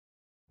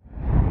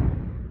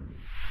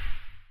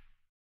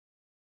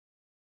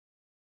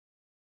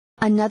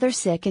Another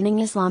sickening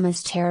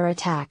Islamist terror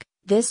attack,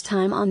 this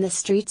time on the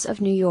streets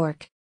of New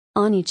York.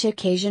 On each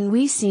occasion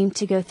we seem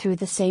to go through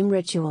the same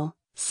ritual: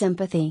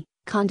 sympathy,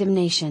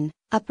 condemnation,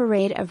 a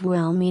parade of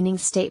well-meaning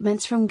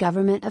statements from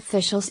government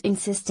officials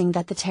insisting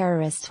that the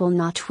terrorists will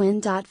not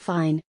win.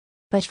 Fine.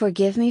 But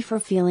forgive me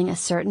for feeling a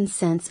certain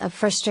sense of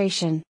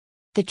frustration.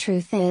 The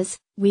truth is,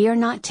 we are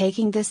not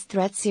taking this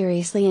threat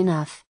seriously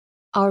enough.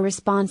 Our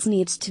response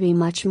needs to be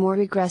much more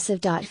aggressive.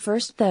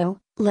 First though,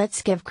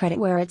 let's give credit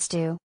where it's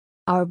due.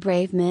 Our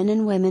brave men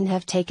and women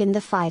have taken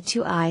the fight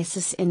to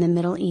ISIS in the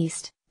Middle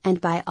East, and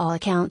by all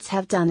accounts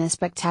have done a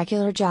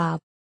spectacular job.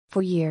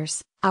 For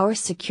years, our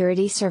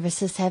security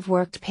services have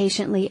worked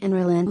patiently and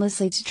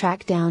relentlessly to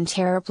track down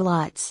terror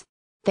plots.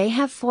 They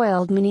have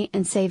foiled many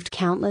and saved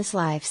countless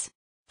lives.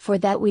 For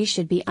that we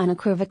should be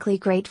unequivocally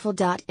grateful.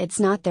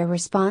 It's not their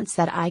response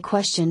that I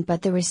question,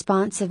 but the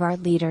response of our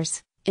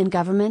leaders, in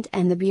government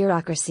and the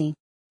bureaucracy.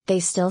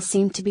 They still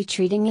seem to be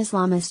treating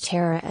Islamist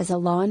terror as a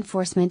law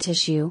enforcement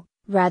issue,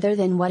 rather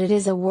than what it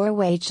is: a war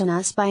waged on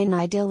us by an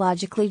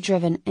ideologically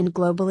driven and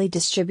globally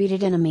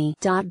distributed enemy.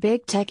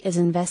 Big tech is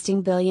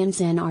investing billions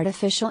in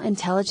artificial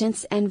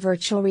intelligence and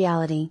virtual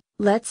reality.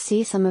 Let's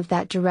see some of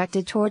that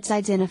directed towards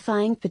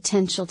identifying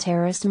potential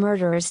terrorist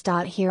murderers.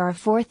 Here are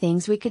 4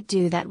 things we could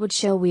do that would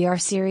show we are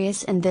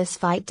serious in this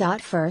fight.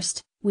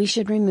 First, we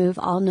should remove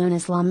all known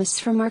Islamists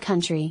from our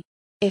country.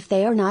 If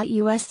they are not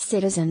US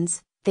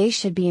citizens, they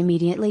should be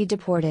immediately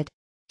deported.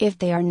 If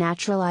they are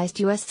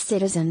naturalized US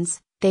citizens,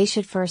 they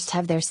should first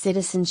have their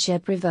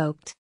citizenship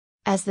revoked.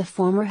 As the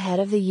former head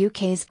of the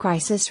UK's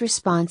Crisis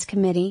Response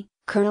Committee,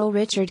 Colonel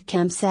Richard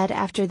Kemp said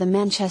after the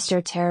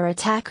Manchester terror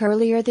attack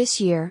earlier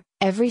this year,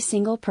 every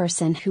single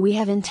person who we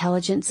have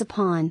intelligence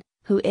upon,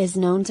 who is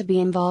known to be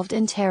involved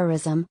in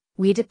terrorism,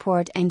 we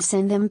deport and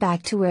send them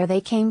back to where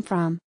they came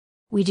from.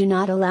 We do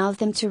not allow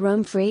them to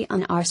roam free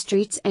on our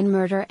streets and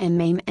murder and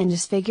maim and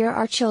disfigure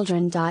our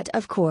children.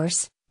 Of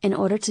course, in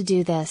order to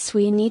do this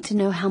we need to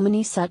know how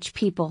many such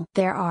people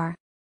there are.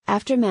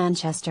 After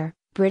Manchester,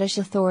 British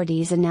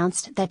authorities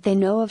announced that they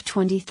know of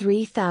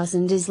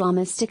 23,000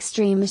 Islamist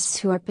extremists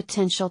who are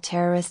potential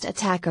terrorist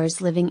attackers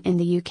living in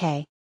the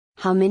UK.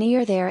 How many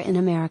are there in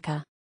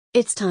America?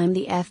 It's time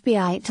the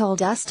FBI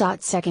told us.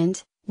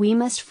 Second, we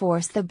must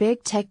force the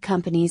big tech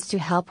companies to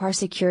help our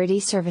security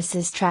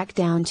services track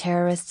down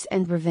terrorists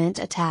and prevent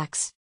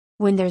attacks.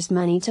 When there's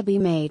money to be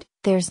made,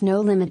 there's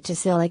no limit to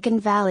Silicon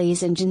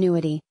Valley's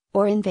ingenuity,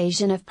 or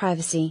invasion of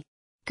privacy.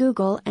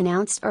 Google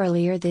announced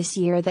earlier this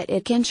year that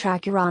it can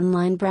track your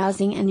online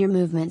browsing and your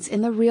movements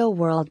in the real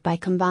world by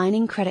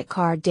combining credit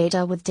card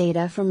data with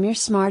data from your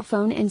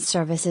smartphone and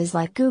services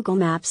like Google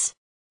Maps.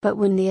 But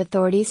when the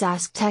authorities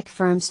ask tech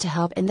firms to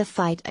help in the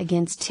fight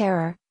against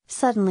terror,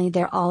 suddenly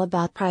they're all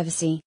about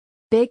privacy.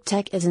 Big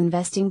tech is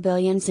investing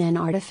billions in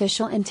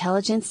artificial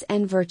intelligence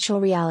and virtual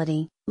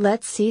reality.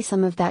 Let's see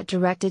some of that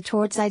directed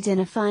towards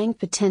identifying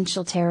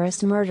potential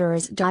terrorist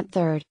murderers.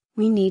 Third,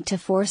 we need to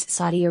force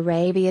Saudi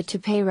Arabia to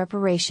pay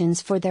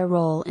reparations for their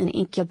role in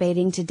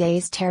incubating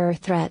today's terror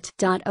threat.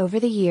 Over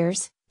the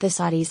years, the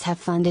Saudis have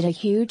funded a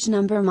huge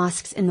number of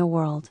mosques in the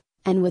world,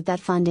 and with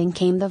that funding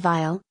came the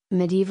vile,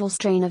 medieval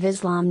strain of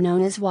Islam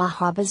known as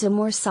Wahhabism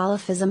or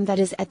Salafism that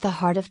is at the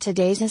heart of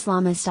today's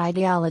Islamist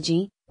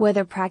ideology,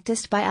 whether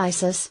practiced by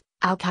ISIS,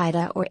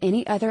 Al-Qaeda or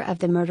any other of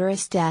the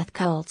murderous death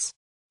cults.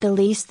 The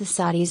least the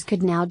Saudis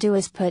could now do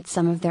is put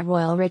some of their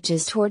royal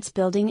riches towards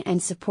building and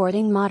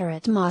supporting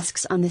moderate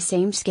mosques on the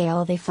same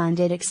scale they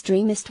funded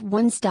extremist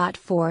ones.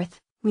 Fourth,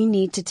 we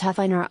need to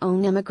toughen our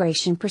own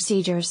immigration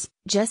procedures,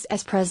 just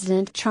as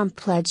President Trump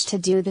pledged to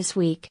do this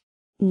week.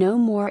 No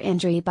more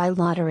entry by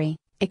lottery,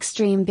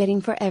 extreme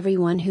bidding for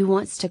everyone who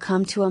wants to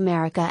come to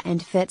America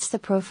and fits the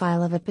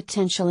profile of a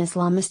potential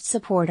Islamist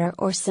supporter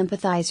or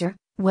sympathizer,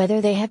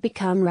 whether they have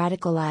become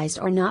radicalized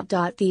or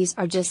not. These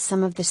are just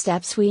some of the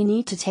steps we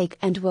need to take,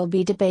 and we'll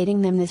be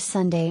debating them this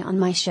Sunday on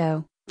my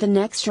show, The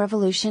Next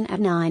Revolution at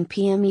 9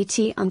 p.m. ET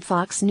on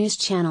Fox News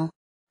Channel.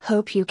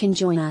 Hope you can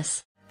join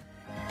us.